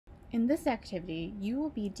In this activity, you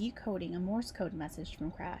will be decoding a Morse code message from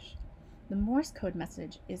Crash. The Morse code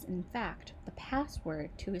message is in fact the password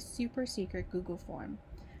to his super secret Google form.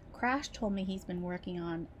 Crash told me he's been working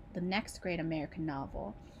on the next great American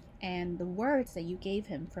novel, and the words that you gave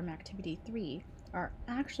him from Activity 3 are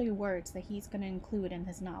actually words that he's going to include in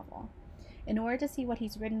his novel. In order to see what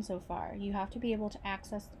he's written so far, you have to be able to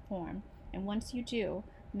access the form, and once you do,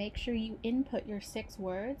 make sure you input your 6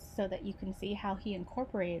 words so that you can see how he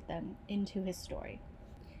incorporated them into his story.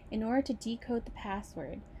 In order to decode the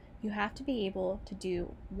password, you have to be able to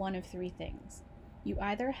do one of 3 things. You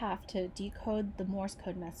either have to decode the Morse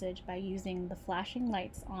code message by using the flashing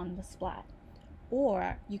lights on the splat,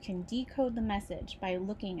 or you can decode the message by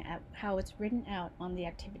looking at how it's written out on the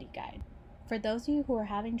activity guide. For those of you who are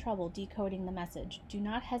having trouble decoding the message, do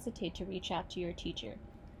not hesitate to reach out to your teacher.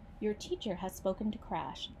 Your teacher has spoken to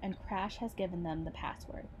Crash, and Crash has given them the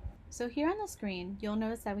password. So here on the screen, you'll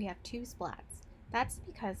notice that we have 2 splats. That's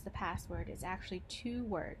because the password is actually 2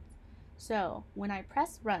 words. So when I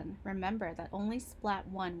press run, remember that only splat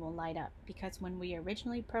 1 will light up, because when we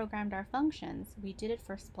originally programmed our functions, we did it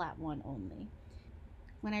for splat 1 only.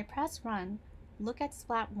 When I press run, look at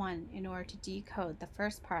splat 1 in order to decode the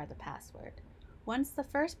first part of the password. Once the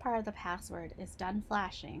first part of the password is done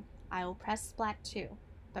flashing, I will press splat 2.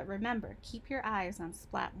 But remember, keep your eyes on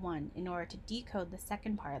splat 1 in order to decode the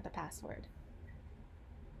second part of the password.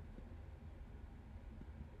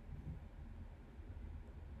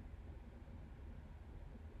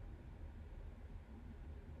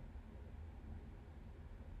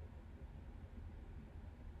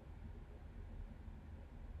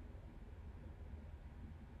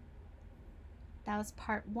 That was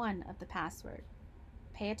part 1 of the password.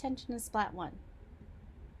 Pay attention to splat 1.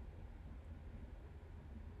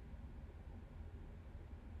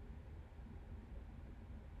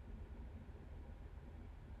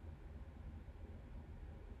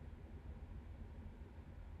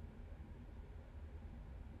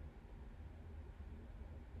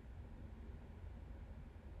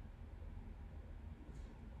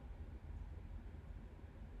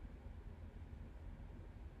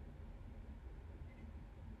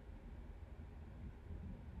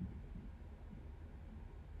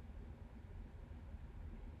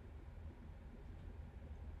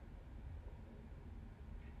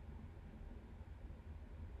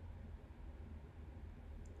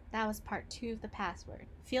 That was part 2 of the password.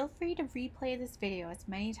 Feel free to replay this video as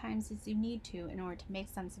many times as you need to in order to make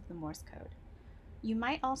sense of the Morse code. You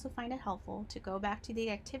might also find it helpful to go back to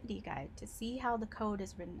the activity guide to see how the code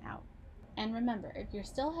is written out. And remember, if you're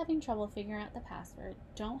still having trouble figuring out the password,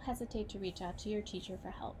 don't hesitate to reach out to your teacher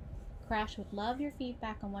for help. Crash would love your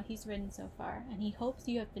feedback on what he's written so far, and he hopes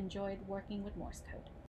you have enjoyed working with Morse code.